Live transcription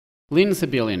Lin's a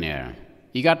billionaire.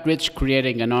 He got rich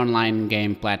creating an online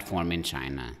game platform in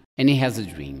China. And he has a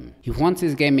dream. He wants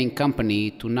his gaming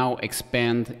company to now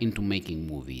expand into making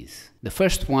movies. The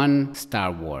first one,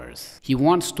 Star Wars. He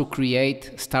wants to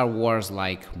create Star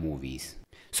Wars-like movies.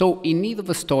 So, in need of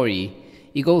a story,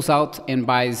 he goes out and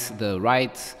buys the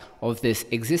rights of this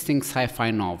existing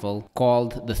sci-fi novel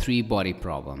called The Three-Body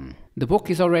Problem. The book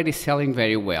is already selling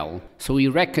very well, so he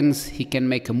reckons he can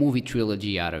make a movie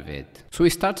trilogy out of it. So he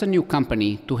starts a new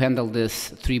company to handle this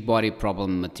three-body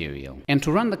problem material. And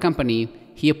to run the company,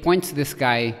 he appoints this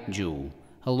guy, Ju,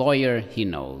 a lawyer he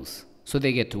knows. So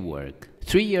they get to work.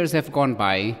 3 years have gone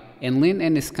by, and Lin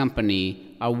and his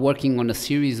company are working on a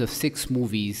series of 6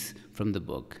 movies from the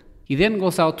book. He then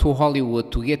goes out to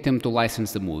Hollywood to get them to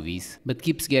license the movies, but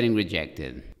keeps getting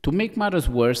rejected. To make matters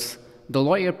worse, the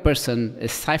lawyer person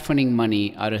is siphoning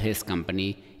money out of his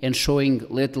company and showing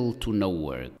little to no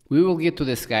work. We will get to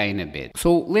this guy in a bit.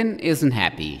 So Lin isn't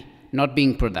happy, not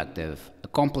being productive,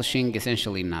 accomplishing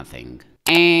essentially nothing.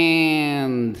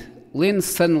 And Lin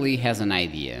suddenly has an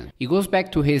idea. He goes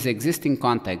back to his existing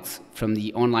contacts from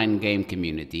the online game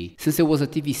community, since there was a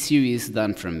TV series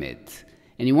done from it.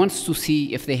 And he wants to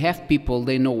see if they have people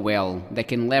they know well that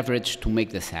can leverage to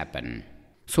make this happen.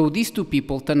 So these two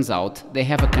people, turns out, they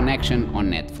have a connection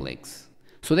on Netflix.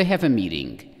 So they have a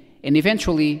meeting, and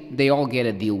eventually they all get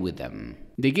a deal with them.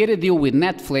 They get a deal with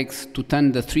Netflix to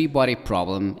turn the three-body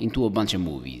problem into a bunch of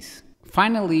movies.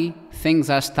 Finally, things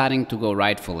are starting to go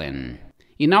right for Lin.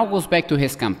 He now goes back to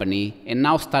his company and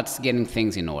now starts getting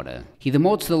things in order. He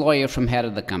demotes the lawyer from head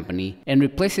of the company and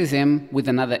replaces him with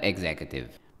another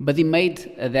executive. But he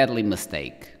made a deadly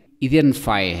mistake. He didn't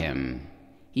fire him.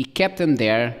 He kept him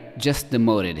there, just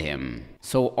demoted him.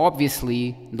 So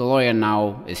obviously, the lawyer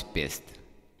now is pissed.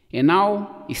 And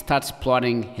now he starts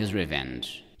plotting his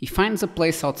revenge. He finds a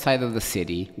place outside of the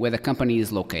city where the company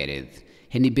is located,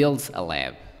 and he builds a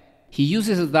lab. He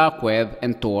uses the dark web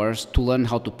and Tor to learn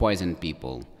how to poison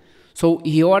people. So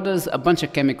he orders a bunch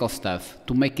of chemical stuff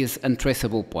to make his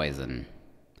untraceable poison.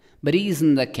 But he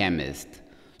isn't a chemist.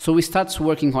 So he starts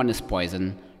working on his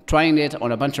poison, trying it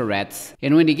on a bunch of rats,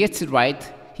 and when he gets it right,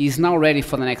 he is now ready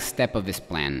for the next step of his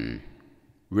plan.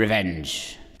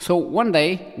 Revenge. So one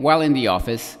day, while in the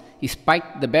office, he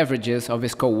spiked the beverages of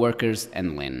his co-workers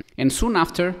and Lin. And soon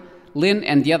after, Lin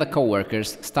and the other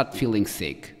co-workers start feeling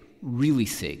sick. Really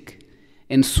sick.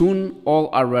 And soon all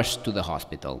are rushed to the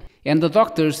hospital. And the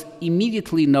doctors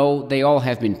immediately know they all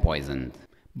have been poisoned.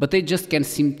 But they just can't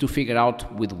seem to figure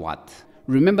out with what.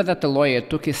 Remember that the lawyer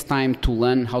took his time to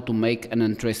learn how to make an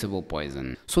untraceable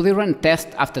poison. So they run test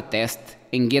after test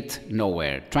and get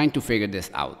nowhere, trying to figure this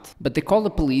out. But they call the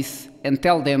police and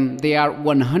tell them they are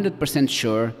 100%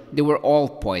 sure they were all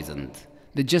poisoned.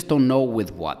 They just don't know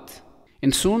with what.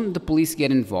 And soon the police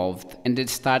get involved and they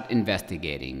start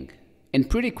investigating. And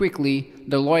pretty quickly,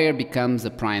 the lawyer becomes a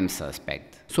prime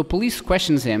suspect. So police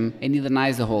questions him and he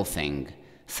denies the whole thing,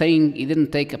 saying he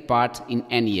didn't take a part in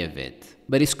any of it.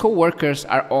 But his co-workers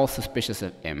are all suspicious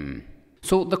of him.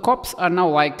 So the cops are now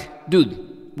like,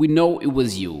 dude, we know it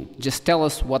was you. Just tell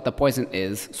us what the poison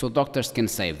is so doctors can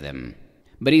save them.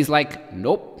 But he's like,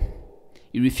 nope.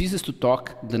 He refuses to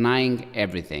talk, denying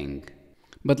everything.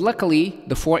 But luckily,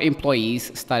 the 4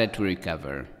 employees started to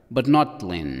recover. But not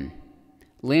Lin.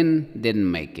 Lin didn't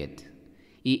make it.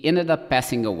 He ended up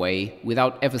passing away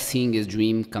without ever seeing his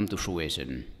dream come to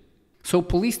fruition. So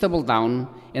police doubled down,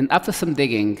 and after some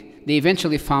digging, they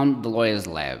eventually found the lawyer's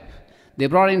lab. They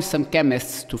brought in some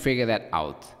chemists to figure that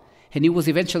out, and he was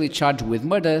eventually charged with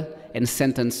murder and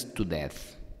sentenced to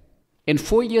death. And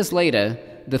 4 years later,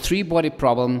 the three-body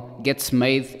problem gets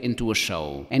made into a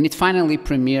show, and it finally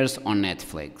premieres on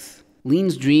Netflix.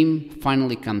 Lin's dream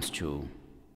finally comes true.